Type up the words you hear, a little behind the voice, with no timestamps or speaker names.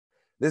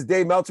This is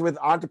Dave Meltzer with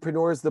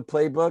Entrepreneurs, the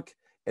Playbook,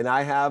 and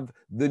I have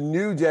the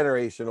new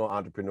generational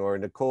entrepreneur,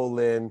 Nicole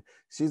Lynn.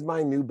 She's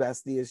my new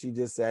bestie, as she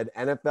just said,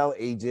 NFL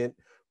agent,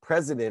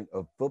 president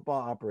of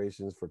football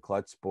operations for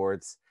Klutch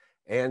Sports,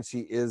 and she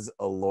is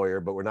a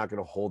lawyer, but we're not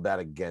going to hold that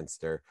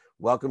against her.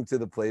 Welcome to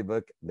the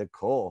Playbook,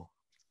 Nicole.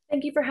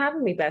 Thank you for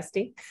having me,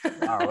 bestie.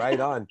 All right,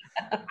 on.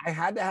 I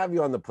had to have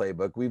you on the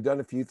Playbook. We've done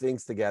a few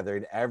things together,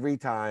 and every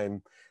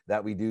time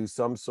that we do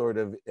some sort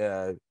of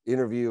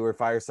interview or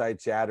fireside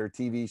chat or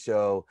TV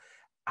show,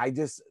 I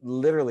just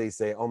literally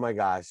say, oh my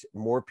gosh,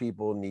 more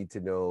people need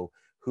to know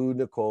who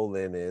Nicole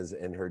Lynn is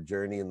and her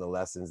journey and the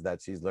lessons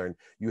that she's learned.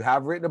 You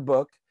have written a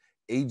book,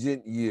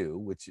 Agent You,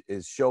 which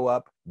is show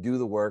up, do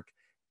the work,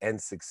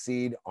 and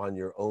succeed on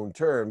your own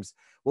terms.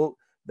 Well,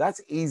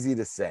 that's easy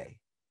to say.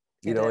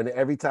 You know, and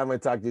every time I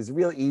talk to you, it's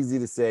real easy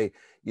to say,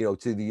 you know,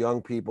 to the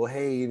young people,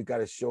 hey, you got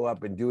to show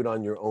up and do it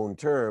on your own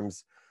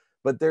terms.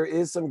 But there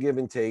is some give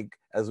and take,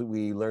 as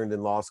we learned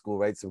in law school,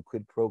 right? Some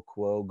quid pro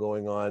quo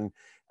going on.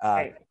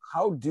 Right.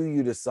 How do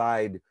you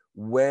decide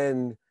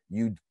when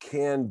you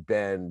can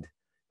bend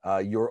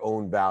your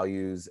own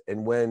values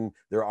and when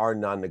there are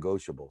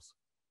non-negotiables?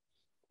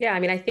 Yeah, I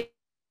mean, I think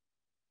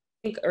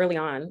early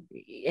on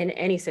in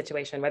any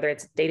situation, whether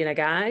it's dating a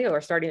guy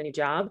or starting a new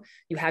job,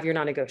 you have your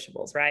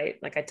non-negotiables, right?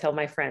 Like I tell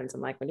my friends,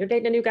 I'm like, when you're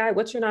dating a new guy,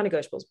 what's your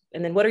non-negotiables?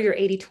 And then what are your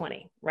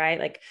 80-20, right?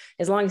 Like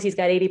as long as he's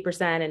got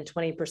 80% and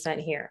 20%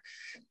 here.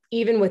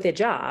 Even with a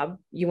job,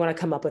 you want to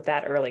come up with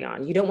that early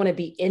on. You don't want to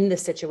be in the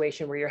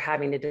situation where you're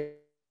having to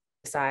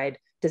decide,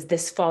 does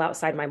this fall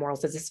outside my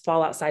morals? Does this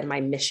fall outside my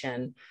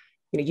mission?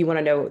 You know, you want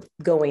to know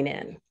going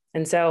in.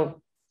 And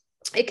so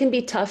it can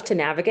be tough to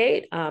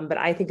navigate, but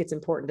I think it's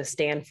important to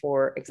stand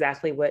for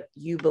exactly what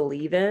you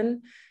believe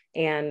in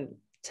and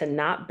to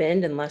not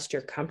bend unless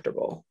you're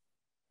comfortable.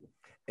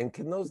 And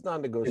can those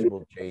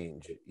non-negotiables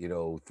change, you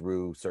know,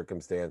 through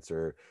circumstance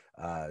or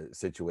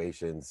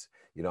situations?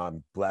 You know,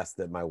 I'm blessed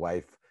that my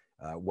wife,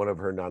 one of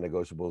her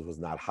non-negotiables was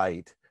not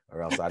height,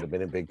 or else I'd have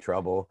been in big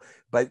trouble.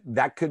 But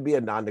that could be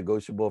a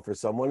non-negotiable for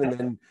someone. And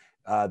then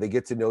they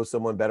get to know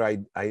someone better.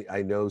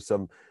 I know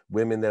some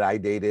women that I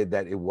dated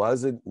that it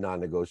wasn't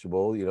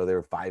non-negotiable. You know, they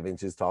were 5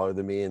 inches taller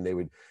than me, and they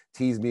would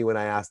tease me when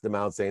I asked them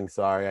out, saying,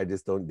 sorry, I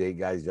just don't date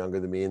guys younger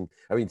than me. And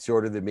I mean,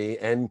 shorter than me.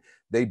 And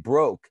they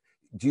broke.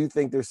 Do you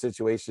think there's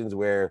situations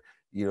where,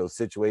 you know,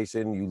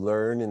 you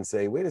learn and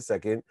say, wait a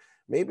second,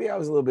 maybe I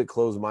was a little bit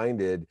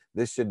closed-minded.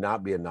 This should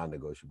not be a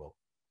non-negotiable.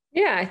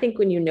 Yeah, I think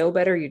when you know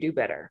better, you do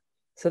better.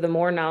 So the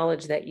more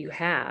knowledge that you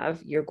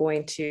have, you're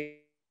going to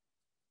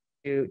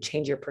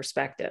change your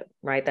perspective,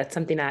 right? That's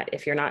something that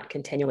if you're not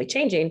continually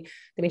changing,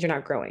 that means you're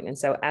not growing. And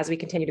so as we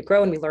continue to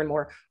grow and we learn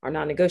more, our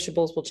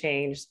non-negotiables will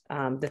change.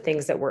 The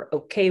things that we're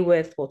okay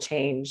with will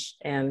change,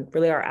 and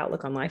really our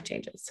outlook on life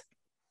changes.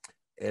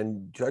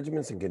 And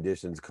judgments and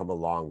conditions come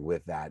along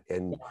with that.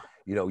 And,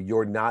 you know,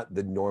 you're not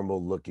the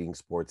normal looking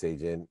sports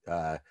agent.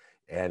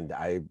 And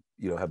I,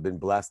 you know, have been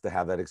blessed to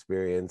have that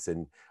experience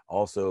and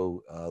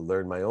also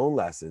learn my own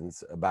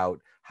lessons about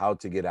how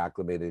to get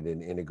acclimated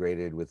and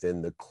integrated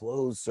within the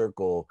closed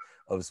circle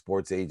of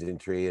sports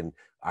agentry. And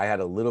I had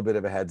a little bit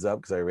of a heads up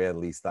because I ran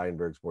Leigh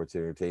Steinberg Sports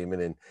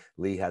Entertainment, and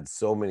Leigh had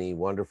so many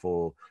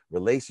wonderful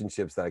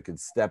relationships that I could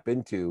step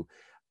into.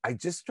 I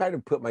just try to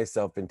put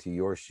myself into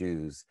your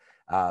shoes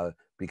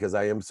because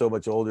I am so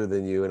much older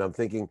than you. And I'm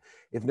thinking,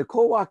 if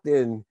Nicole walked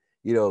in,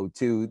 you know,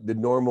 to the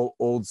normal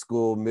old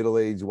school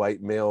middle-aged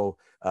white male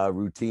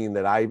routine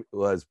that I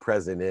was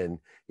present in,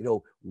 you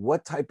know,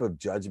 what type of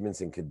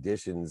judgments and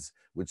conditions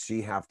would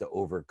she have to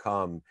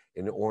overcome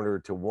in order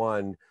to,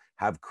 one,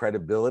 have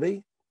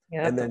credibility,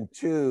 and then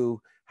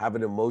two, have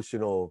an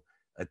emotional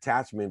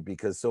attachment,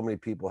 because so many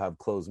people have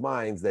closed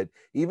minds that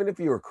even if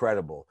you are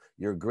credible,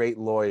 you're a great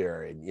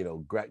lawyer and, you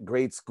know,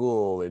 great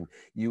school, and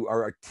you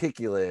are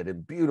articulate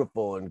and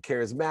beautiful and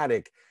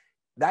charismatic,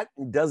 that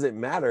doesn't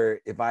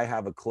matter if I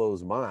have a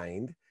closed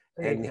mind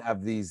and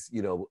have these,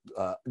 you know,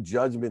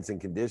 judgments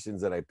and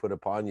conditions that I put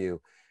upon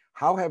you.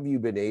 How have you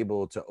been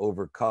able to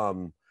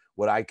overcome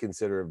what I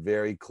consider a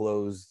very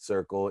closed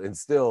circle and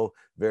still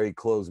very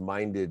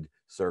closed-minded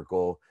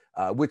circle,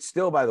 which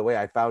still, by the way,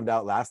 I found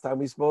out last time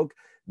we spoke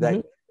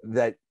that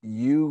that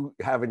you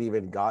haven't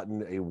even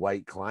gotten a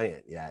white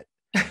client yet.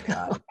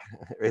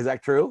 Is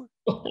that true?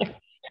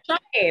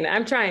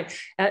 I'm trying.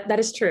 That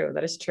is true.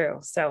 That is true.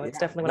 So it's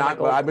definitely one of my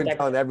goals. I've been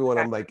telling everyone,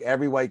 I'm like,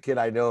 every white kid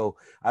I know,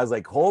 I was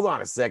like, hold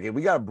on a second,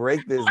 we got to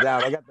break this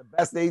down. I got the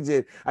best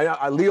agent. I know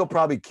Lee'll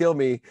probably kill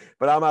me,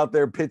 but I'm out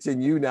there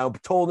pitching you now.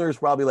 Tolner's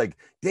probably like,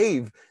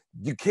 Dave,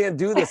 you can't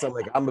do this. I'm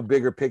like, I'm a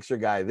bigger picture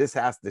guy. This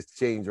has to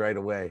change right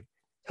away.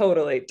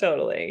 Totally.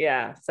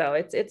 Yeah. So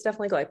it's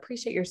definitely cool. I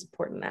appreciate your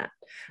support in that.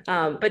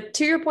 But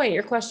to your point,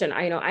 your question,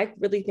 I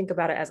really think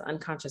about it as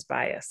unconscious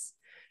bias,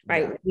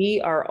 right? Yeah.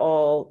 We are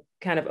all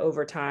kind of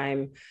over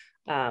time.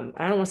 I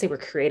don't want to say we're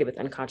created with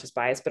unconscious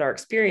bias, but our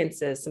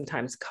experiences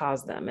sometimes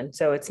cause them. And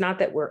so it's not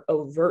that we're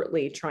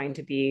overtly trying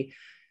to be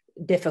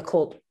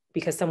difficult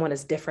because someone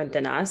is different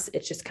than us.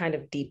 It's just kind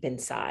of deep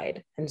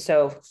inside. And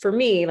so for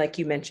me, like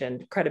you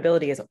mentioned,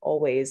 credibility is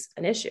always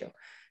an issue.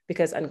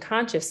 because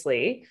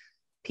unconsciously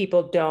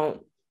people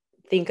don't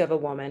think of a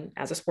woman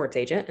as a sports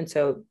agent. And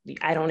so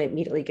I don't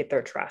immediately get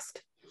their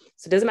trust.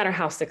 So it doesn't matter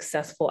how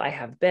successful I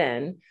have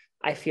been,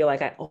 I feel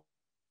like I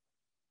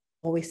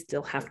always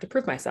still have to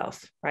prove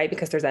myself, right?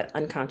 Because there's that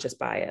unconscious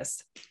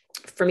bias.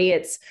 For me,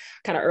 it's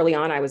kind of early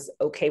on, I was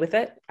okay with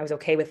it. I was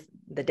okay with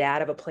the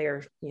dad of a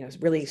player,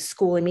 really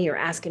schooling me or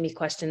asking me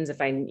questions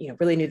if I,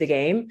 really knew the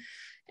game.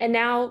 And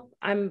now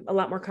I'm a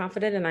lot more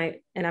confident,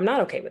 and I'm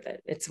not okay with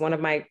it. It's one of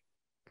my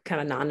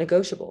kind of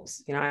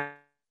non-negotiables.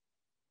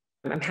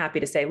 I'm happy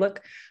to say,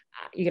 look,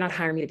 you're not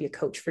hiring me to be a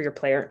coach for your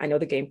player. I know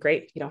the game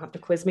great. You don't have to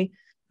quiz me.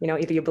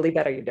 Either you believe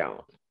that or you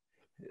don't.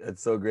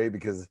 It's so great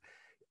because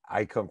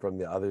I come from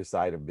the other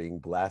side of being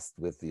blessed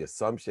with the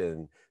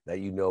assumption that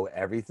you know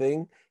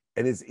everything.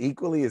 And it's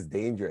equally as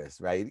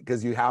dangerous, right?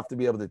 Because you have to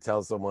be able to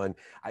tell someone,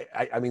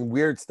 I mean,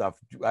 weird stuff.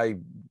 I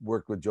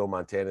worked with Joe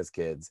Montana's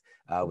kids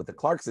with the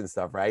Clarkson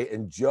stuff, right?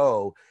 And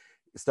Joe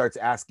starts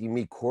asking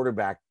me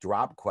quarterback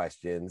drop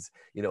questions,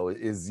 and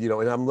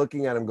I'm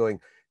looking at him going,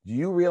 do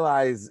you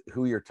realize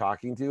who you're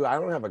talking to? I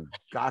don't have a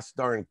gosh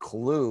darn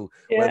clue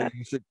whether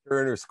you should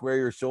turn or square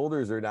your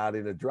shoulders or not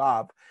in a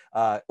drop.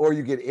 Or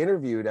you get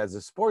interviewed as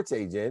a sports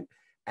agent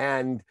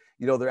and,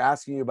 they're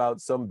asking you about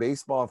some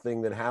baseball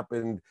thing that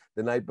happened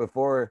the night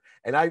before.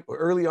 And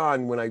early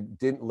on, when I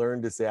didn't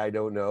learn to say, I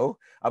don't know,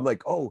 I'm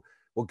like, oh,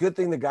 well, good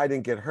thing the guy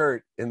didn't get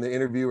hurt. And the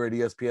interviewer at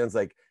ESPN's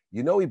like,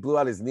 he blew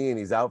out his knee and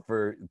he's out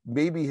for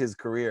maybe his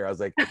career. I was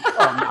like, oh,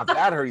 I'm not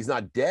that hurt. He's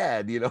not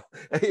dead,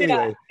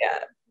 Anyway.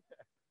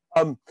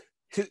 Yeah.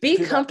 Be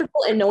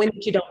comfortable in knowing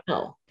that you don't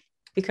know.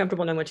 Be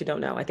comfortable knowing what you don't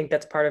know. I think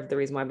that's part of the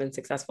reason why I've been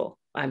successful.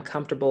 I'm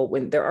comfortable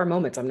when there are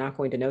moments I'm not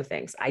going to know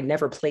things. I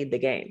never played the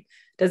game.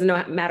 Doesn't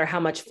matter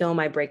how much film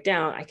I break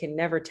down. I can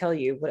never tell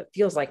you what it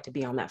feels like to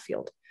be on that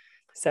field.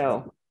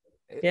 So,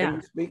 yeah. And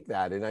you speak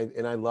that, and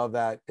I love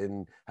that,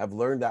 and have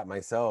learned that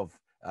myself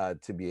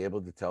to be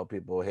able to tell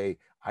people, hey,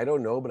 I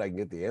don't know, but I can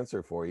get the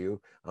answer for you.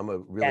 I'm a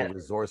really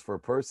resourceful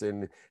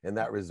person, and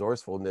that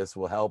resourcefulness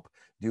will help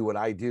do what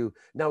I do.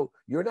 Now,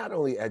 you're not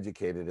only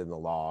educated in the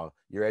law,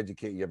 you're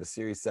educated, you have a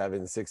Series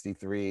 7,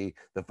 63,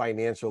 the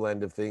financial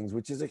end of things,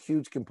 which is a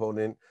huge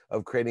component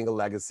of creating a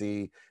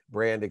legacy,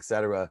 brand,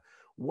 etc.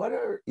 What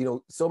are,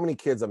 so many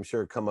kids I'm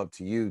sure come up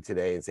to you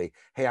today and say,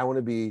 hey, I want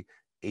to be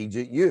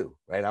agent you,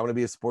 right? I want to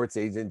be a sports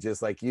agent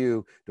just like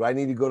you. Do I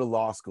need to go to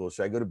law school?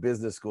 Should I go to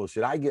business school?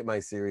 Should I get my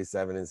Series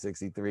 7 and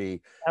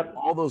 63?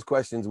 All those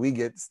questions we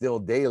get still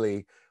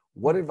daily.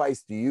 What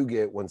advice do you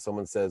get when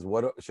someone says,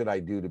 what should I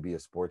do to be a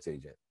sports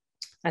agent?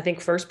 I think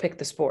first pick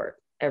the sport.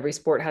 Every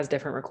sport has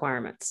different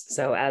requirements.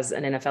 So as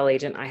an NFL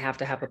agent, I have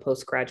to have a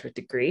postgraduate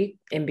degree.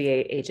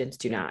 NBA agents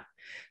do not.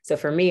 So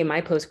for me,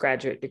 my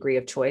postgraduate degree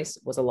of choice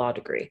was a law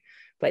degree,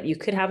 but you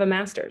could have a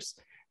master's.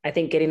 I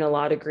think getting a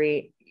law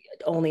degree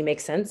only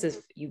makes sense if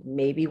you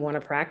maybe want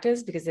to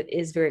practice, because it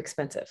is very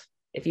expensive.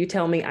 If you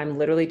tell me I'm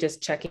literally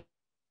just checking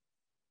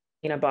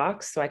in a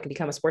box so I can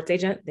become a sports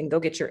agent, then go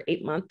get your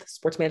 8-month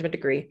sports management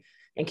degree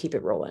and keep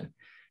it rolling.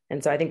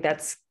 And so I think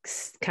that's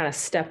kind of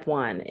step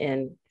one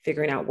in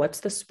figuring out what's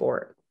the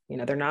sport.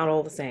 They're not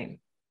all the same.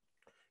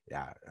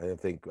 Yeah, I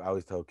think I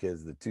always tell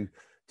kids the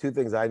two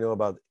things I know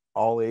about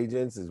all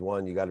agents is,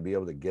 one, you got to be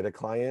able to get a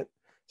client,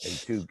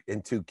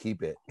 and two,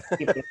 keep it.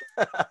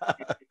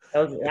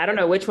 I don't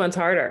know which one's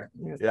harder.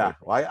 Yeah,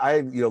 well, I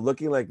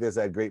looking like this,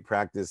 I had great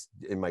practice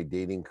in my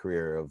dating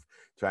career of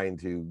trying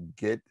to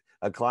get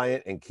a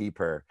client and keep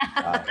her.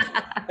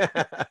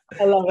 I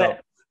love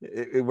it.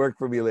 It worked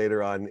for me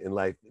later on in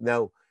life.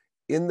 Now,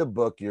 in the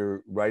book,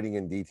 you're writing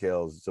in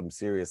details some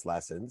serious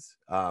lessons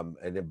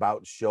and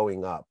about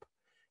showing up,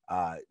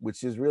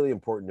 which is really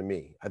important to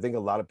me. I think a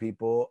lot of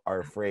people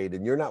are afraid,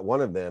 and you're not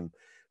one of them,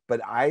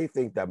 but I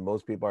think that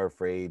most people are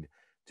afraid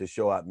to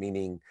show up,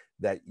 meaning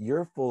that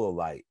you're full of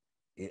light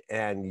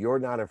and you're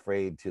not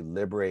afraid to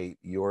liberate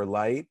your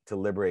light, to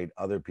liberate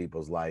other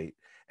people's light.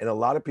 And a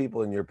lot of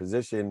people in your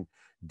position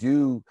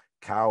do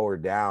cower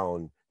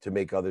down to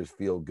make others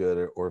feel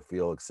good or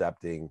feel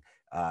accepting.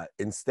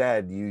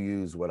 Instead, you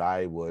use what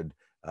I would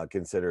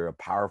consider a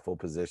powerful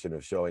position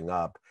of showing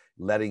up,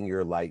 letting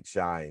your light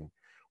shine.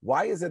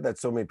 Why is it that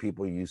so many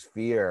people use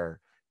fear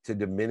to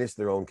diminish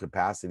their own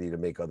capacity to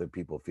make other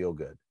people feel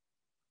good?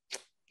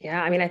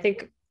 Yeah,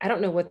 I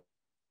don't know what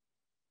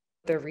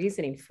their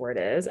reasoning for it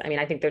is.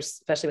 I think there's,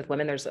 especially with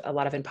women, there's a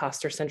lot of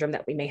imposter syndrome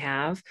that we may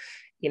have.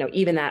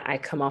 Even that I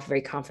come off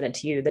very confident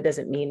to you, that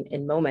doesn't mean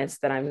in moments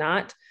that I'm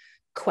not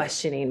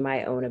questioning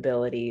my own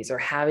abilities or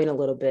having a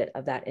little bit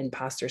of that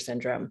imposter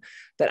syndrome.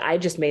 But I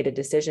just made a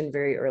decision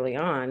very early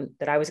on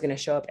that I was going to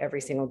show up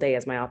every single day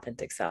as my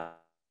authentic self.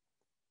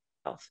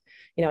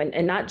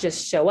 And not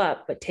just show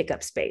up, but take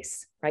up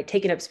space, right?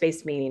 Taking up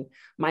space, meaning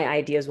my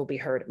ideas will be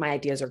heard. My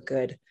ideas are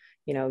good.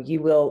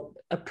 You will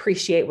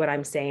appreciate what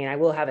I'm saying. I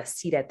will have a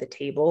seat at the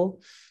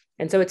table.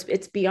 And so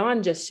it's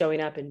beyond just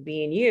showing up and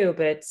being you,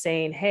 but it's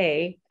saying,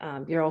 hey,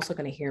 you're also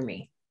going to hear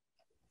me.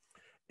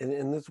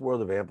 In this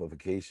world of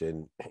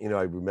amplification,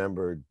 I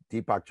remember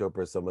Deepak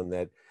Chopra, someone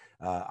that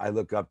I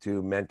look up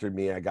to, mentored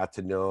me. I got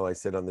to know, I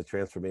sit on the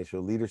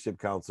Transformational Leadership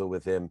Council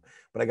with him,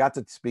 but I got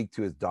to speak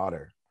to his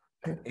daughter.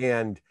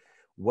 And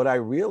what I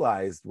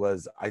realized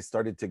was I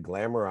started to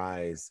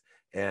glamorize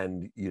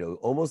and, you know,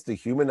 almost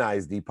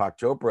dehumanize Deepak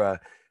Chopra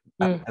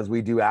as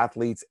we do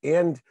athletes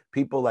and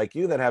people like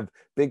you that have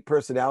big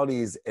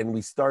personalities, and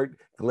we start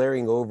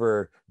glaring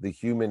over the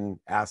human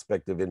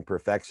aspect of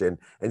imperfection.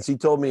 And she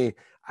told me,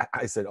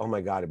 I said, oh my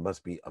God, it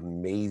must be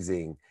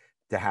amazing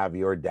to have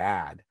your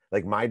dad.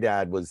 Like my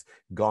dad was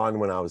gone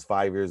when I was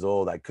 5 years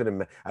old. I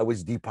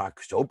wish Deepak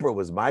Chopra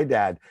was my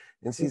dad.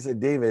 And she said,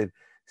 David,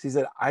 she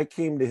said, I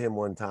came to him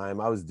one time.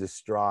 I was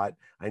distraught.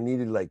 I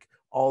needed like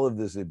all of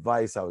this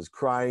advice. I was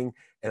crying.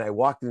 And I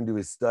walked into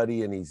his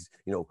study and he's,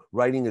 you know,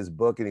 writing his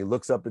book, and he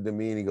looks up into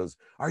me and he goes,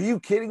 are you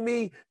kidding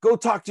me? Go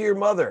talk to your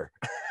mother.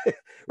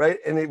 Right.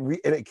 And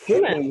it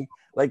hit me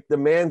like the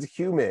man's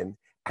human.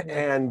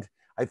 And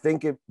I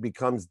think it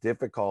becomes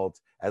difficult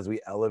as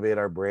we elevate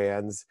our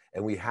brands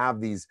and we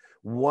have these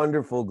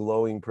wonderful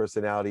glowing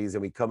personalities,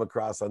 and we come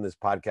across on this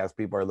podcast,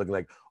 people are looking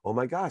like, oh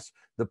my gosh,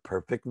 the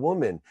perfect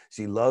woman.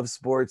 She loves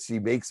sports. She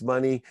makes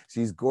money.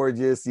 She's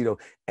gorgeous, you know,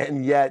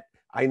 and yet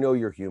I know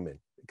you're human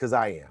because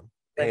I am.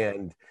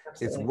 And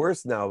it's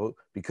worse now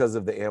because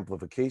of the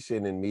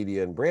amplification in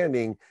media and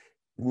branding.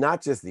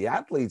 Not just the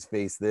athletes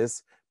face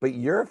this, but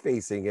you're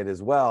facing it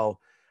as well.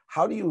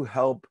 How do you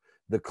help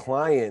the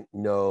client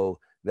know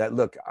that,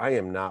 look, I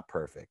am not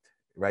perfect,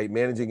 right?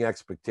 Managing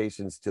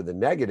expectations to the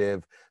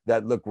negative,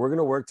 that, look, we're going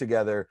to work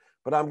together,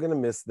 but I'm going to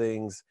miss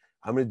things.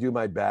 I'm going to do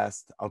my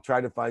best. I'll try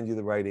to find you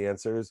the right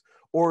answers.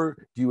 Or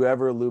do you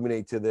ever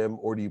illuminate to them,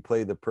 or do you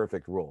play the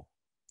perfect role?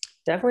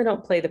 Definitely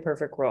don't play the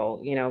perfect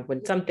role. You know,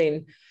 when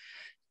something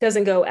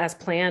doesn't go as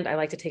planned, I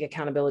like to take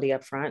accountability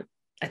up front.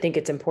 I think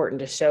it's important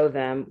to show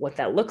them what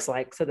that looks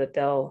like so that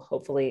they'll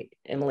hopefully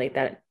emulate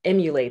that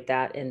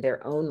in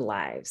their own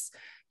lives.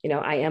 You know,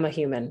 I am a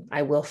human.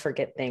 I will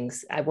forget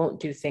things. I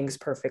won't do things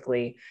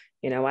perfectly.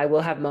 You know, I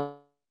will have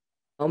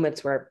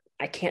moments where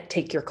I can't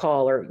take your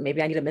call, or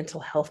maybe I need a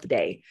mental health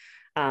day.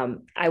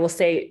 I will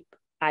say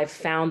I've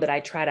found that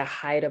I try to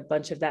hide a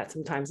bunch of that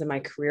sometimes in my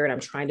career, and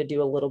I'm trying to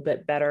do a little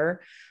bit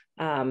better.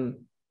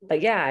 But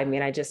yeah, I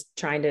mean, I just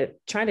trying to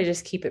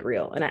just keep it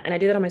real. And I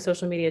do that on my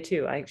social media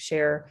too. I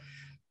share,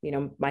 you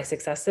know, my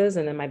successes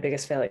and then my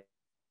biggest failures.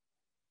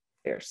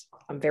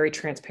 I'm very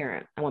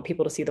transparent. I want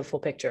people to see the full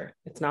picture.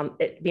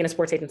 Being a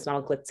sports agent is not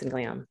all glitz and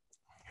glam.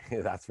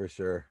 Yeah, that's for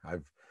sure.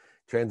 I've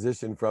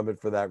transitioned from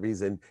it for that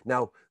reason.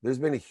 Now, there's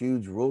been a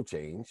huge rule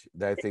change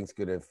that I think is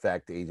going to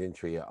affect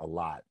agentry a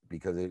lot,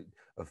 because it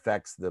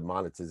affects the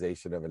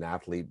monetization of an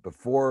athlete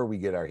before we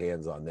get our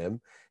hands on them.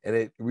 And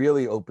it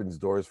really opens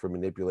doors for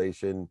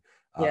manipulation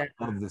of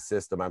the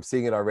system. I'm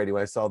seeing it already.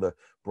 When I saw the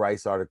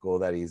Bryce article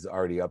that he's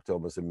already up to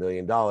almost $1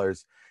 million,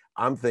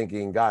 I'm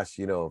thinking, gosh,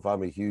 you know, if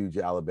I'm a huge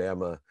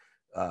Alabama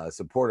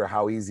supporter,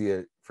 how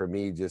easy for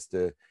me just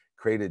to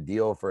create a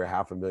deal for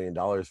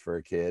 $500,000 for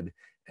a kid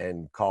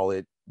and call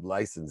it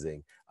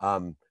licensing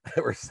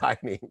or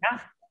signing.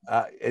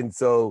 And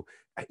so,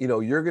 you know,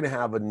 you're going to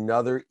have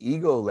another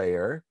ego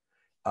layer.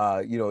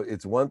 You know,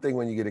 it's one thing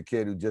when you get a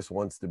kid who just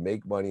wants to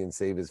make money and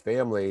save his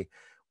family.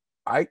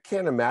 I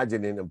can't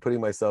imagine, and I'm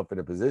putting myself in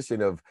a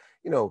position of,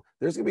 you know,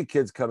 there's going to be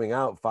kids coming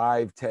out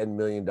 $5-10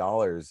 million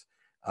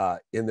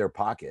in their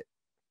pocket.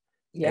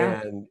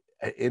 And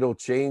it'll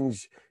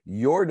change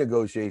your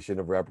negotiation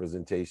of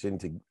representation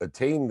to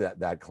attain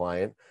that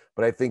client.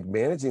 But I think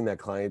managing that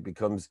client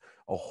becomes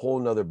a whole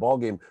nother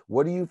ballgame.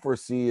 What do you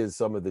foresee as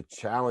some of the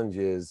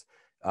challenges,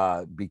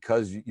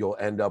 because you'll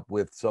end up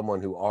with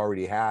someone who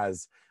already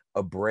has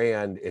a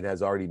brand and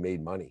has already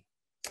made money?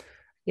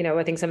 You know,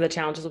 I think some of the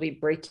challenges will be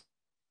breaking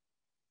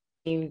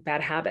bad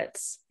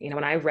habits. You know,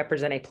 when I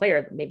represent a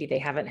player, maybe they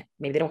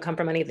don't come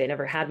from money, they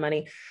never had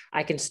money.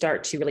 I can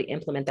start to really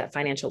implement that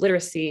financial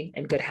literacy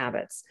and good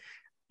habits.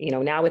 You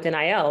know, now with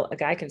NIL, a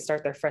guy can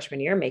start their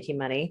freshman year making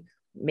money.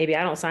 Maybe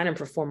I don't sign him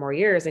for 4 more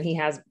years, and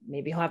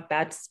maybe he'll have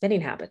bad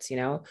spending habits. You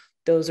know,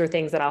 those are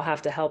things that I'll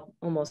have to help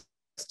almost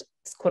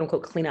quote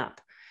unquote clean up.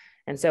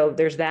 And so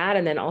there's that.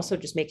 And then also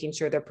just making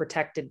sure they're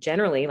protected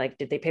generally. Like,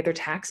 did they pay their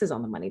taxes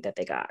on the money that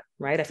they got?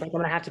 Right. I feel like I'm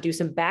going to have to do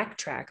some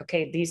backtrack.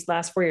 Okay, these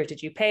last 4 years,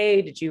 did you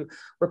pay? Did you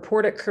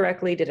report it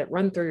correctly? Did it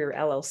run through your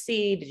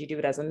LLC? Did you do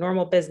it as a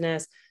normal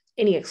business?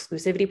 Any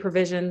exclusivity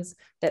provisions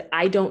that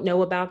I don't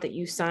know about that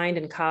you signed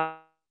in college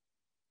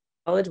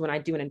when I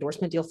do an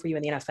endorsement deal for you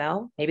in the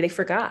NFL? Maybe they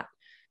forgot.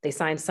 They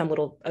signed some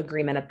little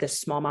agreement at this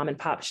small mom and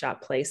pop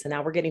shop place, and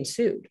now we're getting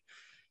sued.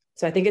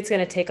 So I think it's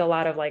going to take a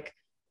lot of like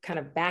kind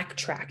of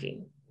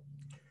backtracking.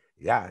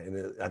 Yeah.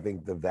 And I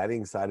think the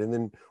vetting side. And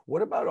then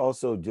what about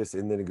also just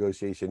in the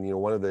negotiation? You know,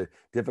 one of the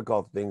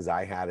difficult things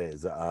I had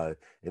as an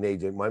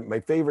agent, my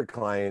favorite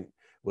client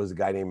was a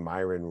guy named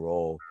Myron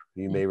Roll.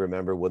 You may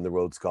remember, won the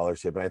Rhodes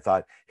Scholarship. And I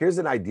thought, here's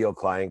an ideal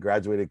client,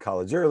 graduated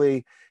college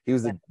early. He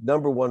was the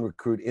 #1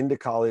 recruit into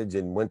college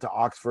and went to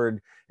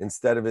Oxford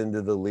instead of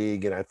into the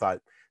league. And I thought,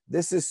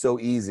 this is so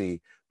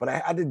easy. But I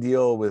had to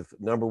deal with,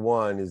 number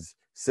one, his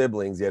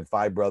siblings. He had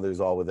 5 brothers,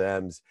 all with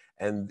M's.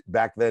 And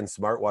back then,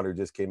 Smartwater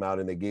just came out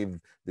and they gave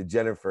the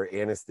Jennifer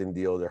Aniston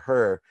deal to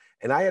her.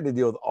 And I had to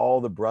deal with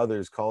all the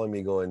brothers calling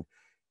me going,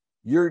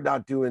 you're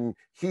not doing,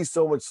 he's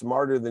so much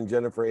smarter than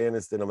Jennifer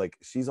Aniston. I'm like,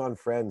 she's on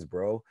Friends,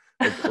 bro.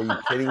 Like, are you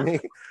kidding me?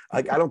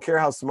 Like, I don't care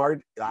how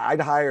smart,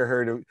 I'd hire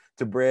her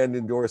to brand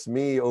endorse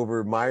me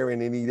over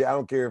Myron any, I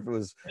don't care if it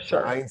was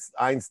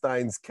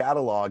Einstein's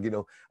catalog, you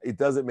know, it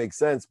doesn't make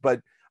sense.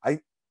 But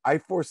I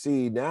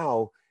foresee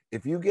now,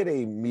 if you get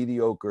a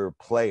mediocre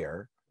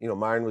player, you know,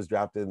 Myron was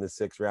drafted in the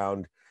 6th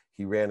round.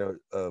 He ran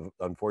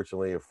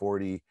unfortunately a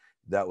 40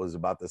 that was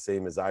about the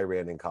same as I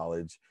ran in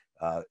college.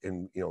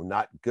 And, you know,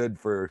 not good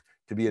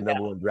to be a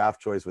number 1 draft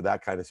choice with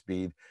that kind of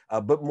speed.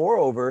 But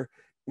moreover,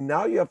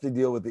 now you have to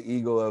deal with the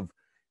ego of,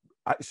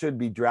 I should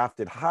be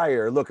drafted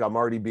higher. Look, I'm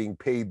already being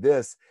paid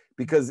this,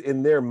 because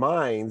in their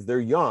minds, they're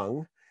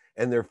young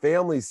and their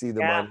families see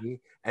the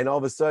money. And all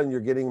of a sudden you're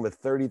getting them a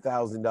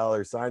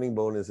 $30,000 signing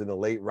bonus in a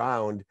late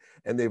round,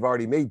 and they've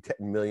already made $10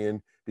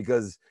 million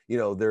because, you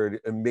know, they're an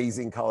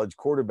amazing college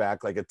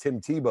quarterback like a Tim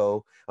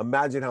Tebow.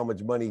 Imagine how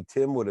much money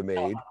Tim would have made.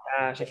 Oh my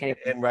gosh, I can't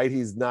even. And right,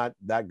 he's not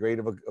that great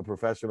of a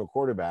professional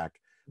quarterback,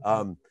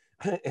 and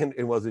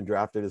wasn't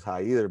drafted as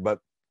high either. But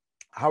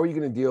how are you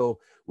going to deal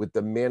with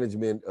the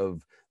management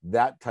of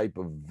that type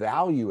of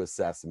value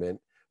assessment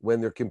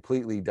when they're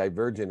completely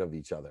divergent of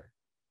each other?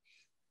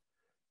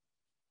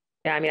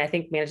 Yeah, I mean, I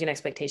think managing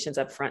expectations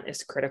up front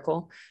is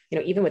critical. You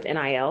know, even with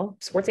NIL,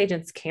 sports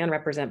agents can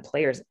represent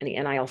players in the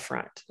NIL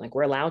front, like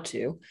we're allowed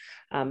to.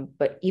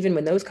 But even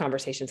when those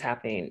conversations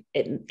happening,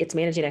 it's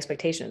managing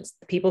expectations.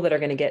 The people that are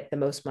going to get the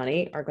most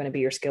money are going to be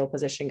your skill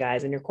position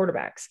guys and your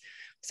quarterbacks.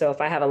 So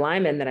if I have a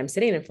lineman that I'm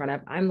sitting in front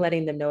of, I'm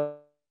letting them know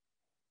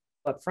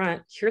up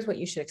front, here's what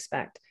you should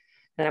expect.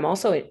 And I'm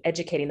also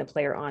educating the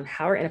player on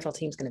how are NFL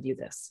teams going to view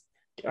this?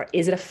 Or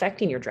is it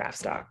affecting your draft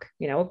stock?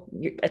 You know,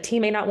 a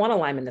team may not want a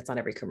lineman that's on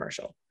every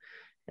commercial.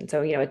 And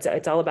so, you know,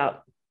 it's all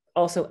about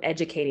also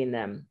educating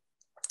them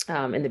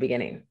in the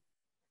beginning.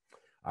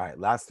 All right,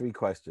 last 3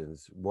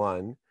 questions.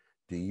 1,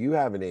 do you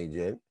have an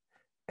agent?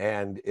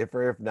 And if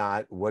or if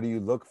not, what do you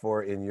look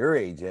for in your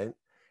agent?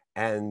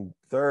 And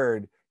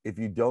 3rd, if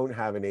you don't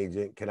have an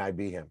agent, can I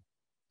be him?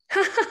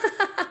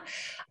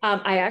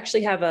 I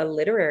actually have a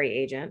literary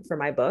agent for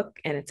my book,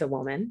 and it's a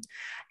woman.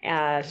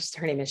 Her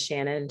name is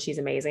Shannon. She's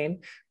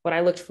amazing. What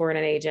I looked for in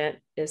an agent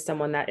is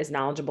someone that is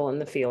knowledgeable in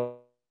the field,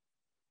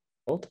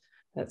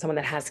 someone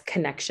that has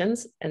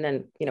connections, and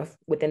then, you know,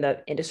 within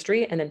the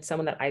industry, and then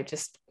someone that I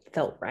just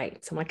felt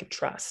right, someone I could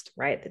trust,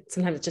 right? That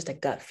sometimes it's just a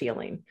gut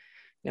feeling.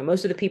 You know,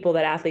 most of the people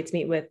that athletes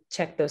meet with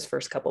check those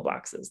first couple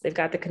boxes. They've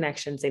got the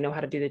connections. They know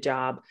how to do the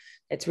job.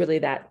 It's really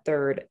that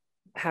 3rd,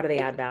 how do they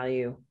add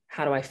value?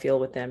 How do I feel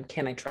with them?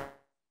 Can I trust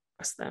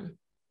them?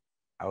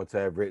 I would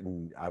say I've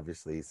written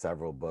obviously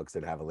several books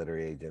and have a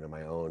literary agent of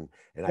my own.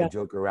 And I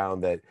joke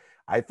around that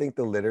I think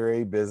the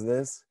literary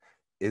business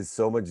is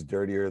so much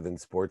dirtier than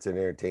sports and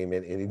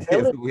entertainment any day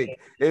of the week.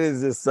 It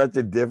is just such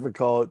a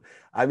difficult,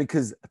 I mean,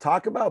 because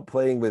talk about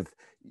playing with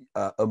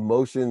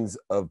emotions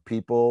of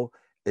people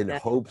in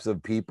hopes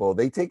of people.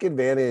 They take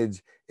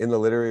advantage in the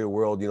literary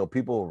world. You know,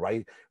 people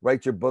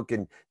write your book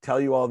and tell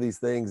you all these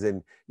things.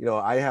 And, you know,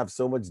 I have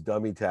so much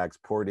dummy tax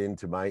poured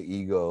into my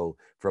ego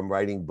from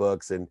writing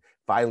books, and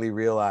finally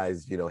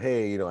realized, you know,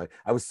 hey, you know,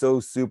 I was so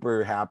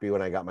super happy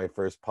when I got my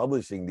first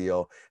publishing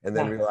deal, and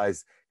then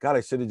realized, God,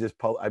 I should have just,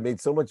 I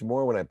made so much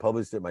more when I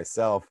published it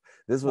myself.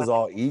 This was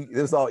all,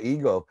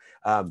 ego.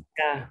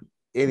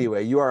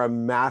 Anyway, you are a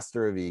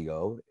master of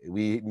ego.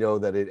 We know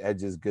that it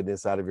edges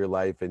goodness out of your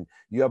life, and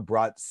you have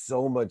brought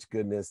so much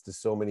goodness to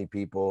so many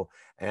people.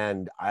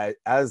 And I,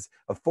 as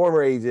a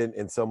former agent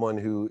and someone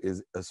who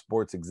is a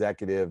sports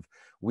executive,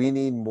 we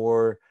need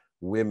more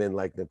women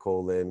like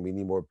Nicole Lynn. We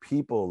need more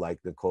people like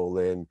Nicole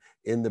Lynn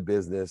in the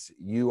business.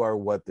 You are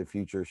what the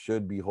future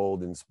should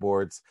behold in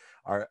sports.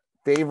 Our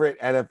favorite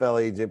NFL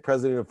agent,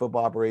 president of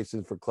football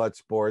operations for Klutch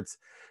Sports,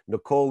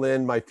 Nicole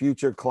Lynn, my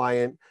future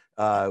client.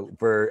 I'll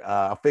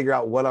figure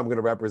out what I'm going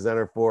to represent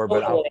her for,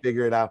 but I'll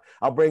figure it out.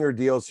 I'll bring her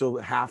deals. She'll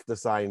have to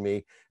sign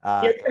me.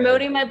 You're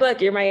promoting my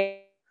book. You're my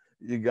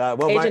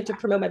agent to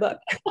promote my book.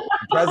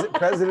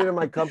 President of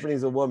my company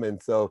is a woman,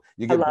 so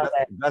you get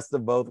best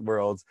of both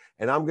worlds.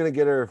 And I'm going to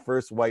get her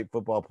first white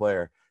football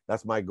player.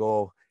 That's my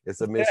goal. It's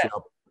a mission.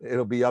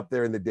 It'll be up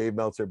there in the Dave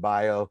Meltzer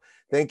bio.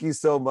 Thank you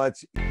so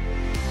much.